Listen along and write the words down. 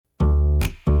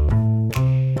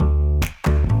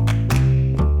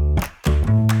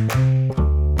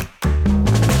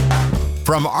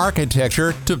From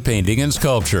architecture to painting and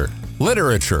sculpture,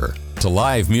 literature to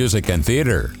live music and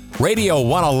theater, Radio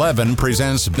 111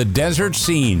 presents The Desert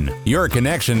Scene, your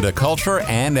connection to culture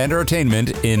and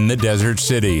entertainment in the desert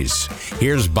cities.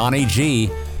 Here's Bonnie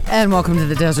G. And welcome to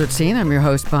The Desert Scene. I'm your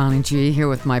host, Bonnie G, here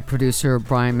with my producer,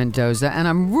 Brian Mendoza. And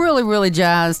I'm really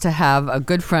jazzed to have a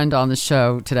good friend on the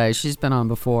show today. She's been on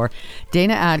before.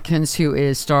 Dana Adkins, who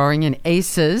is starring in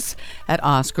Aces at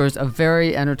Oscars, a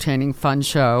very entertaining, fun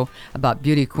show about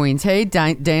beauty queens. Hey,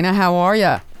 Dana, how are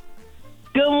you?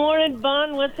 Good morning,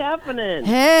 Bon. What's happening?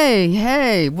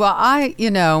 Hey. Well, I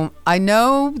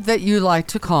know that you like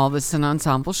to call this an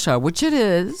ensemble show, which it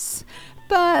is.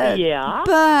 But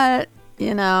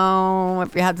you know,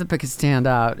 if you had to pick a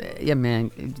standout, yeah,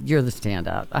 man, you're the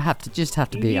standout. I have to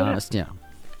be honest, yeah.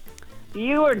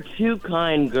 You are too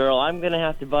kind, girl. I'm going to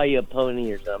have to buy you a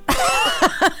pony or something.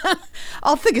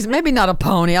 I'll think it's maybe not a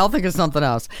pony. I'll think of something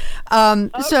else.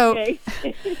 Okay.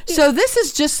 So this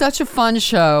is just such a fun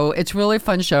show. It's really a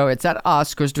fun show. It's at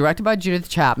Oscars, directed by Judith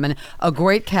Chapman. A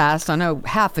great cast. I know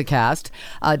half the cast.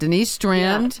 Denise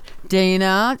Strand,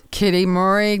 Dana, Kitty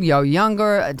Murray, Yo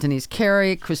Younger, Denise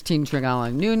Carey, Christine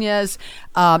Tregala Nunez.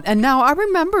 And now I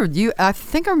remember you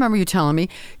telling me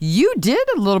you did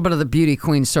a little bit of the beauty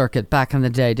queen circuit back in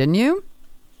the day, didn't you?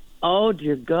 Oh,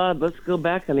 dear God. Let's go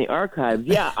back in the archives.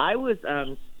 Yeah,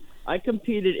 I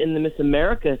competed in the Miss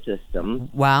America system.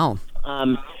 Wow.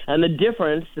 And the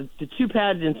difference, the two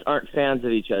pageants aren't fans of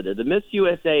each other. The Miss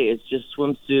USA is just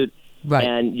swimsuit, right,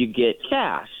 and you get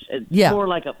cash. It's more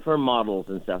like for models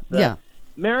and stuff.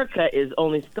 America is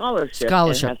only scholarship. And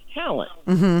has talent.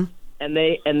 Mm-hmm. And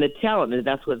the talent,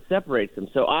 that's what separates them.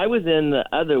 So I was in the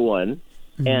other one,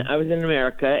 and I was in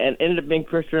America, and ended up being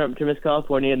first runner up to Miss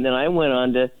California, and then I went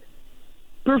on to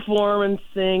perform and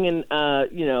sing and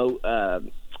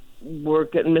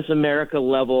work at Miss America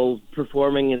level,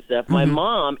 performing and stuff. My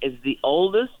mom is the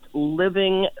oldest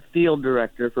living field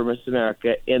director for Miss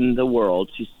America in the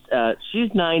world. She's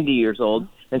 90 years old,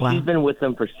 and she's been with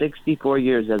them for 64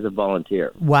 years as a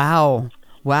volunteer. Wow.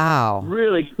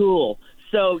 Really cool.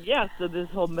 So this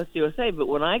whole Miss USA, but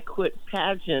when I quit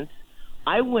pageants,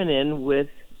 I went in with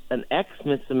an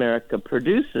ex-Miss America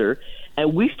producer,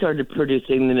 and we started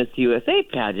producing the Miss USA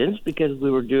pageants because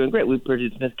we were doing great. We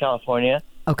produced Miss California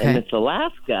and Miss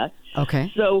Alaska.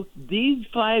 Okay. So these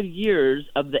 5 years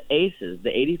of the Aces, the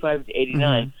 85 to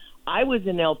 89, I was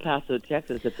in El Paso,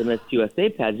 Texas at the Miss USA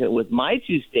pageant with my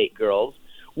two state girls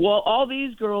while all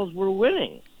these girls were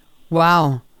winning.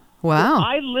 Wow. So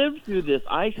I lived through this.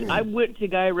 I went to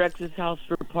Guy Rex's house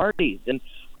for parties and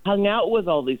hung out with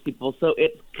all these people. So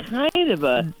it's kind of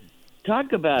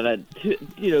talk about a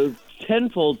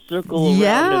tenfold circle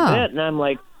around event. And I'm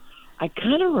like, I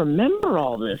kind of remember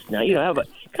all this now. I have a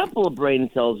couple of brain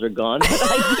cells are gone,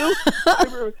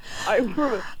 but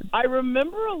I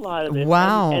remember a lot of it.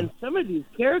 Wow. And some of these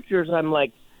characters, I'm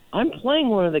like, I'm playing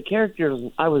one of the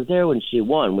characters. I was there when she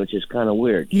won, which is kind of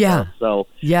weird. Yeah. So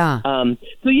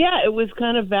it was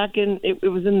kind of back in. It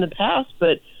was in the past,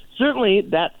 but certainly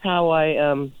that's how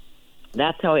I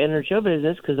entered show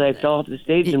business, because I fell off the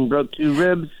stage and broke 2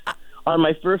 ribs on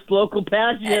my first local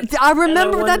pageant. I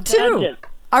remember that too.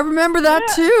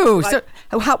 So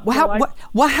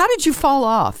how did you fall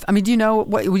off? I mean, do you know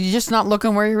what? Were you just not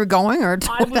looking where you were going, or?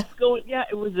 I was going. Yeah,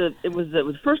 it was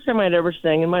the first time I'd ever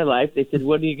sang in my life. They said,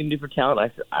 "What are you going to do for talent?" I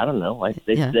said, "I don't know."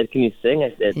 They said, "Can you sing?"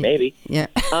 I said, "Maybe." Yeah.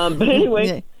 But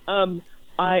anyway,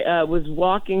 I was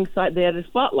walking side. They had a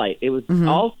spotlight. It was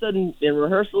all of a sudden in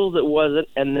rehearsals. It wasn't,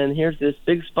 and then here's this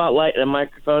big spotlight and a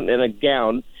microphone and a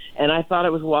gown. And I thought I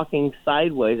was walking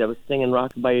sideways. I was singing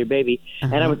 "Rockabye Your Baby,"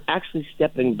 and I was actually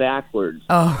stepping backwards.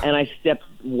 Oh. And I stepped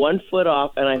 1 foot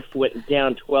off, and I went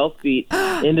down 12 feet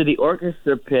into the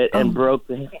orchestra pit and broke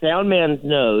the sound man's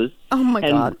nose. Oh, my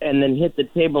God. And then hit the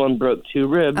table and broke 2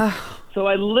 ribs. So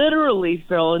I literally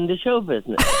fell into show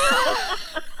business.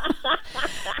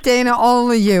 Dana,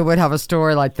 only you would have a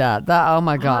story like that. Oh,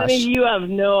 my gosh. I mean, you have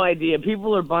no idea.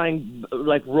 People are buying,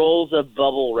 like, rolls of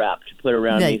bubble wrap to put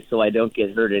around me so I don't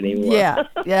get hurt anymore.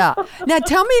 Yeah. Now,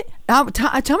 tell me about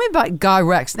Guy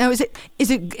Rex. Now, is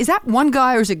that one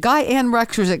guy, or is it Guy and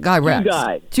Rex, or is it Guy Rex? 2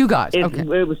 guys. 2 guys, okay.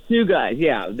 It was 2 guys,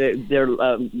 yeah.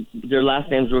 Their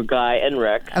last names were Guy and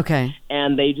Rex. Okay.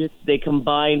 And they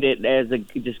combined it as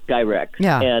just Guy Rex.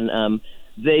 Yeah. And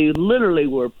they literally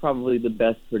were probably the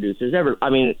best producers ever. I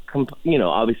mean,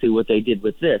 obviously what they did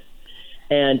with this.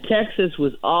 And Texas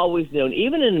was always known,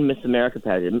 even in Miss America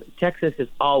pageant, Texas has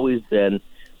always been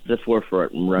the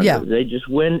forefront runner. Yeah. They just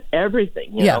win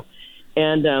everything, you know.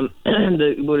 And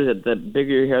the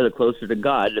bigger your hair, the closer to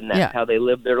God, and that's how they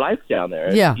live their life down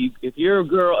there. Yeah. If you're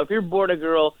born a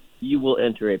girl, you will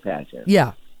enter a pageant.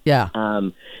 Yeah, yeah.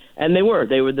 And they were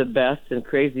the best and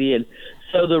crazy. And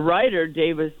so the writer,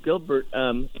 Davis Gilbert,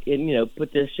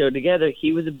 put this show together.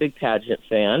 He was a big pageant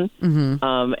fan.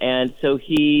 And so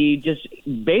he just,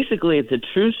 basically it's a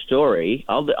true story.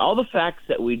 All the facts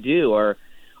that we do are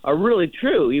really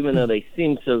true, even though they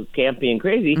seem so campy and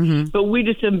crazy. But we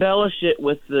just embellish it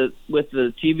with the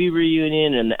TV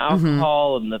reunion and the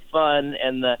alcohol and the fun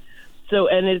and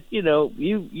it's,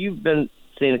 you've been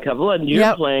seeing a couple, and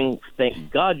you're playing.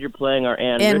 Thank God you're playing our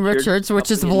Ann Richards,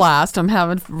 which is a blast. I'm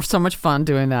having so much fun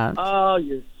doing that. Oh,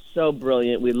 you're so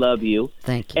brilliant. We love you.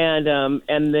 Thank you. And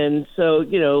then so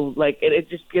it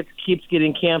just keeps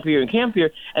getting campier and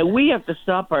campier, and we have to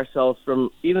stop ourselves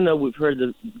from, even though we've heard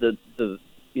the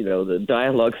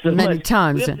dialogue so many much,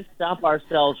 times. We have to stop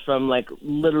ourselves from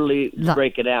literally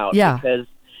break it out. Yeah. Because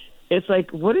it's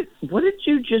what did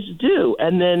you just do?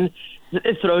 And then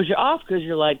it throws you off because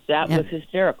you're like, that was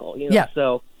hysterical.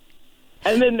 So,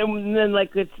 and then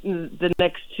it's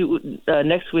the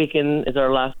next weekend is our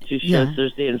last two shows,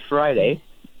 Thursday and Friday,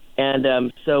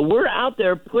 and so we're out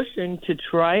there pushing to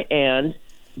try and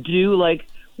do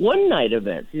one night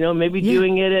events, maybe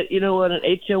doing it at, an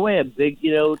HOA, a big,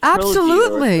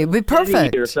 absolutely, be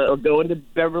perfect. Or go into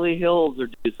Beverly Hills or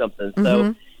do something.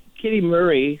 So Kitty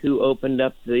Murray, who opened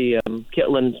up the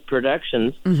Kitlands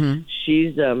Productions,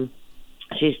 she's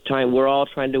trying. We're all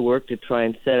trying to work to try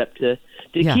and set up to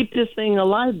keep this thing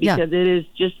alive, because it is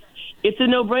just, it's a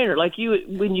no-brainer. Like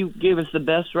when you gave us the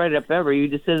best write-up ever, you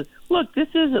just said, look, this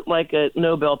isn't like a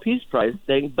Nobel Peace Prize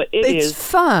thing, but it's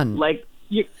fun.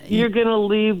 You're going to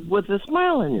leave with a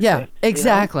smile on your face. Yeah,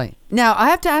 exactly. Now, I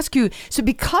have to ask you, so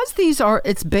because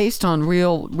it's based on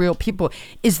real people,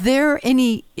 is there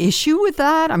any issue with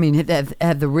that? I mean,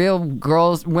 have the real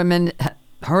women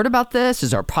heard about this?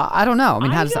 Is there I don't know. I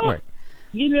mean, how does that work?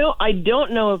 I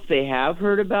don't know if they have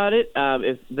heard about it.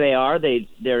 If they are,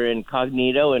 they're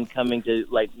incognito and coming to,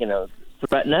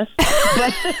 threaten us.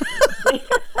 But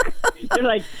they're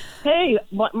like, hey,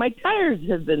 my tires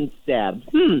have been stabbed.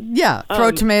 Yeah,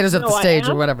 throw tomatoes at the stage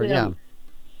or whatever. Yeah,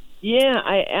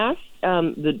 I asked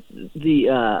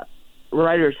the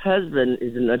writer's husband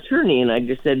is an attorney, and I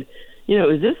just said,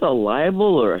 is this a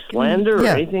libel or a slander or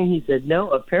anything? He said,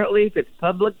 no, apparently if it's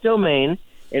public domain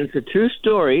and it's a true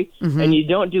story, and you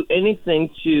don't do anything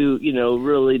to,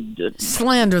 really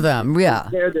slander them,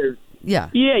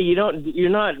 you're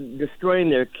not destroying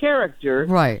their character,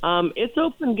 right? It's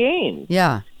open game,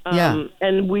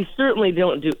 and we certainly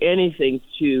don't do anything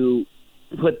to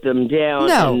put them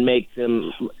down and make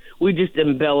them. We just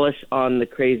embellish on the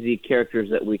crazy characters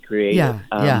that we create.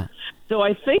 So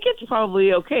I think it's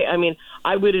probably okay. I mean,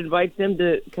 I would invite them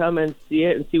to come and see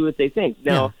it and see what they think.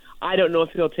 Now, I don't know if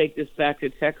he'll take this back to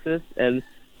Texas and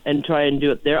try and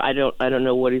do it there. I don't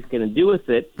know what he's going to do with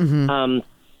it.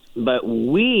 But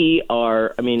we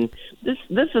are. I mean, this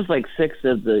is like six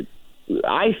of the.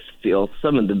 I feel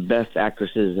some of the best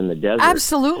actresses in the desert.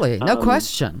 Absolutely, no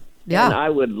question. Yeah, and I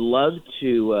would love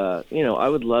to. I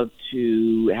would love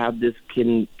to have this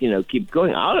keep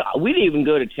going. We'd even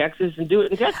go to Texas and do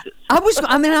it in Texas. I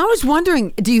was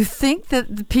wondering, do you think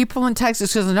that the people in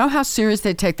Texas, because I know how serious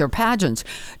they take their pageants,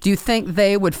 do you think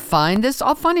they would find this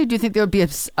all funny? Do you think there would be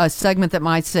a segment that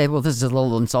might say, well, this is a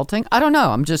little insulting? I don't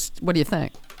know. What do you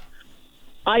think?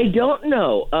 I don't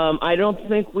know. I don't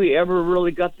think we ever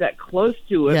really got that close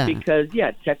to it because,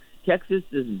 Texas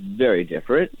is very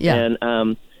different. Yeah.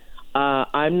 And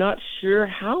I'm not sure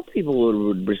how people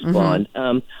would respond.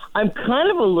 I'm kind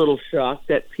of a little shocked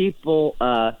that people,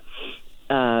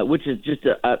 which is just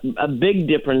a big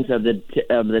difference of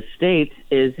the states,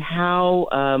 is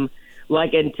how,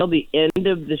 until the end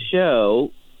of the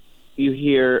show, you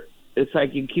hear. It's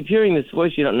like you keep hearing this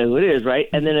voice, you don't know who it is, right?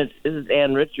 And then this is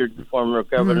Ann Richards, the former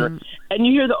governor, and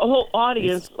you hear the whole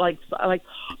audience like,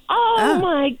 oh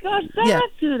my gosh,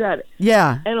 that's who that is.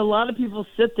 Yeah. And a lot of people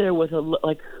sit there with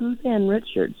who's Ann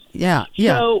Richards? Yeah.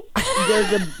 So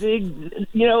there's a big,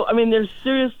 there's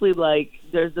seriously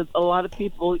there's a lot of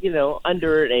people,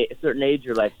 under a certain age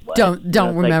are like, what?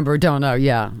 Don't remember, don't know.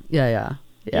 Yeah.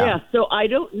 Yeah, so I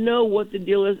don't know what the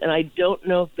deal is, and I don't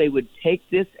know if they would take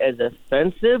this as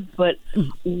offensive, but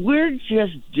we're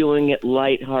just doing it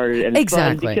lighthearted and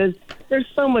fun because there's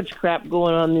so much crap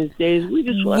going on these days. We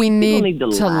need to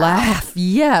laugh.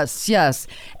 Yes.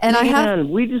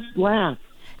 And we just laugh.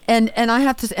 And I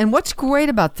have to. And what's great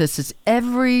about this is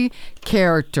every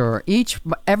character,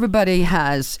 everybody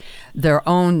has their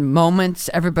own moments.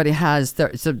 Everybody has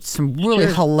some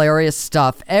really hilarious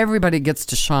stuff. Everybody gets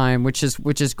to shine, which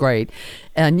is great.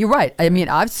 And you're right. I mean,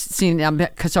 I've seen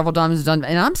several times done,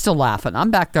 and I'm still laughing.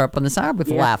 I'm back there up on the side with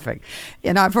laughing,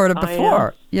 and I've heard it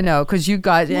before. You know, because you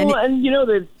guys. And you know,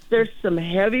 there's some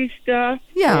heavy stuff.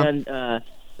 Yeah. And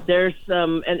there's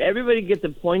some, and everybody gets a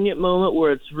poignant moment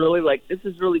where it's really like, this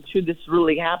is really true. This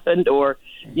really happened, or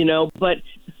you know. But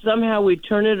somehow we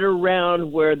turn it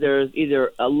around where there's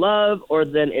either a love or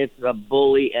then it's a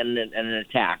bully and an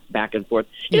attack back and forth.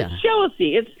 It's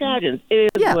jealousy. It's pageants. It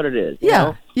is what it is. You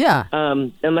know?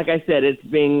 And like I said, it's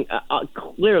being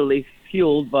clearly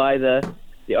fueled by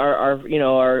our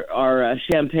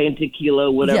champagne,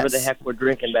 tequila, whatever the heck we're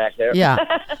drinking back there. Yeah.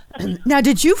 Now,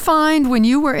 did you find when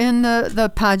you were in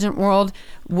the pageant world,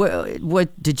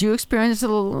 what did you experience a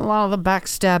lot of the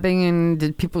backstabbing, and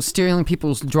did people stealing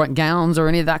people's gowns or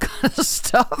any of that kind of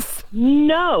stuff?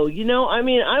 No, you know, I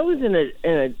mean, I was in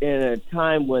a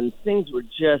time when things were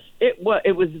just it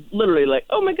was literally like,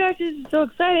 oh my gosh, this is so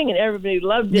exciting, and everybody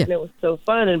loved it, and it was so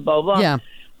fun, and blah blah. Yeah.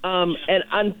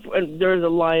 And there's a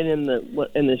line in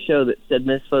the show that said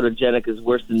Miss Photogenic is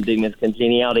worse than being Miss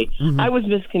Congeniality. Mm-hmm. I was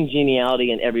Miss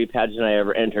Congeniality in every pageant I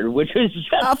ever entered, which was just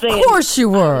saying. Of course you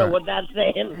were. I don't know what that's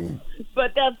saying,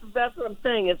 but that's what I'm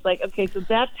saying. It's like, okay, so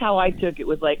that's how I took it.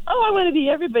 Was like, oh, I want to be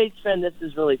everybody's friend. This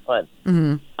is really fun.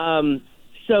 Mm-hmm.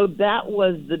 So that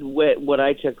was what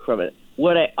I took from it.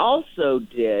 What I also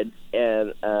did,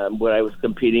 and what I was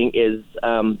competing is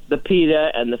the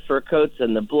PETA and the fur coats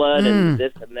and the blood and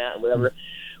this and that and whatever.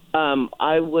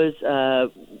 I was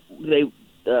when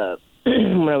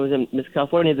I was in Miss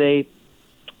California, they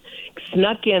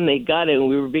snuck in. They got in.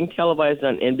 We were being televised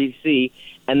on NBC,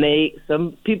 and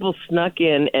some people snuck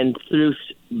in and threw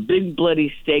big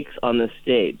bloody stakes on the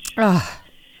stage.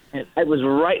 And it was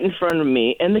right in front of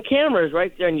me, and the camera is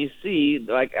right there, and you see,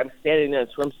 like, I'm standing in a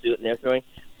swimsuit, and they're throwing.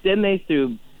 Then they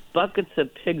threw buckets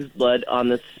of pig's blood on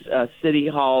the City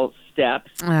Hall steps.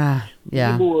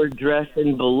 People were dressed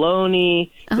in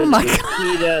bologna. Oh, my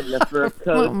God. And the fur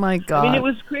coat. Oh, my God. I mean, it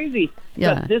was crazy.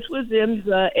 Yeah. But this was in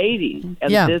the 80s,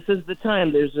 and this is the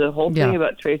time. There's a whole thing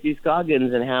about Tracy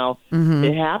Scoggins and how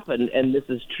it happened, and this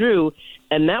is true.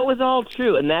 And that was all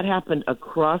true, and that happened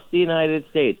across the United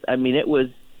States. I mean, it was...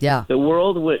 Yeah. The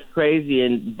world went crazy,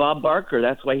 and Bob Barker,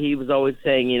 that's why he was always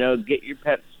saying, you know, get your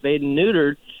pets spayed and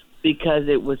neutered, because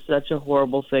it was such a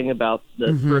horrible thing about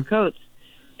the fur coats.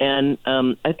 And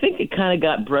I think it kind of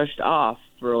got brushed off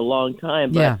for a long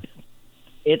time, but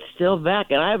it's still back.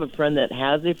 And I have a friend that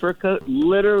has a fur coat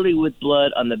literally with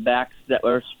blood on the backs that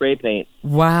were spray paint.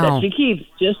 Wow. That she keeps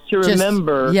just to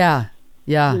remember. Yeah.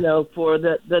 You know, for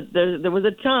there was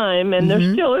a time, and there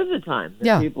still is a time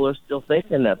that people are still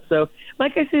thinking that. So,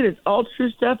 like I said, it's all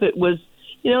true stuff. It was,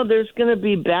 you know, there's going to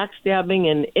be backstabbing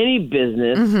in any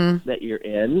business that you're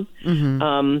in.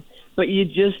 But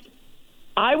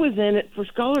I was in it for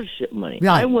scholarship money.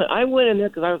 Right. I went in there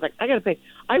because I was like, I got to pay.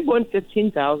 I won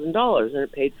 $15,000, and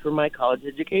it paid for my college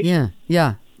education.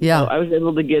 Yeah. So I was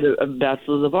able to get a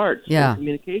Bachelor's of Arts in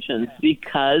Communications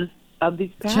because of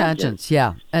these pageants.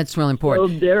 Yeah, that's really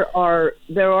important. So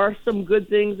there are some good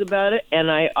things about it, and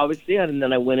and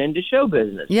then I went into show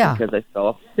business because I fell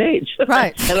off the stage.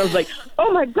 Right. And I was like,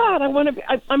 oh my God,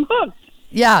 I'm hooked.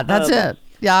 Yeah, that's it.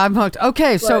 Yeah, I'm hooked.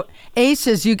 Okay, so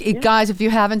Aces, guys, if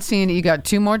you haven't seen it, you got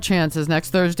 2 more chances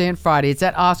next Thursday and Friday. It's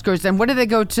at Oscars. And where do they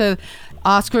go to?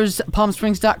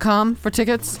 OscarsPalmSprings.com for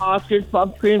tickets?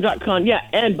 OscarsPalmSprings.com, yeah.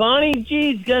 And Bonnie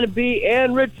G's going to be,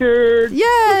 and Richard. Yay!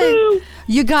 Woo-hoo.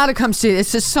 You got to come see it.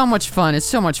 It's just so much fun. It's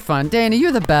so much fun. Dana,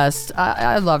 you're the best.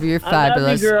 I love you. You're fabulous.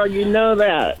 I love you, girl. You know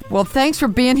that. Well, thanks for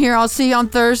being here. I'll see you on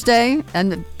Thursday.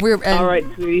 And all right,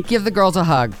 sweetie. Give the girls a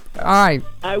hug. All right.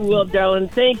 I will, darling.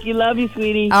 Thank you. Love you,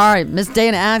 sweetie. All right. Miss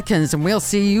Dana Adkins, and we'll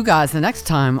see you guys the next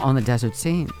time on The Desert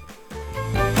Scene.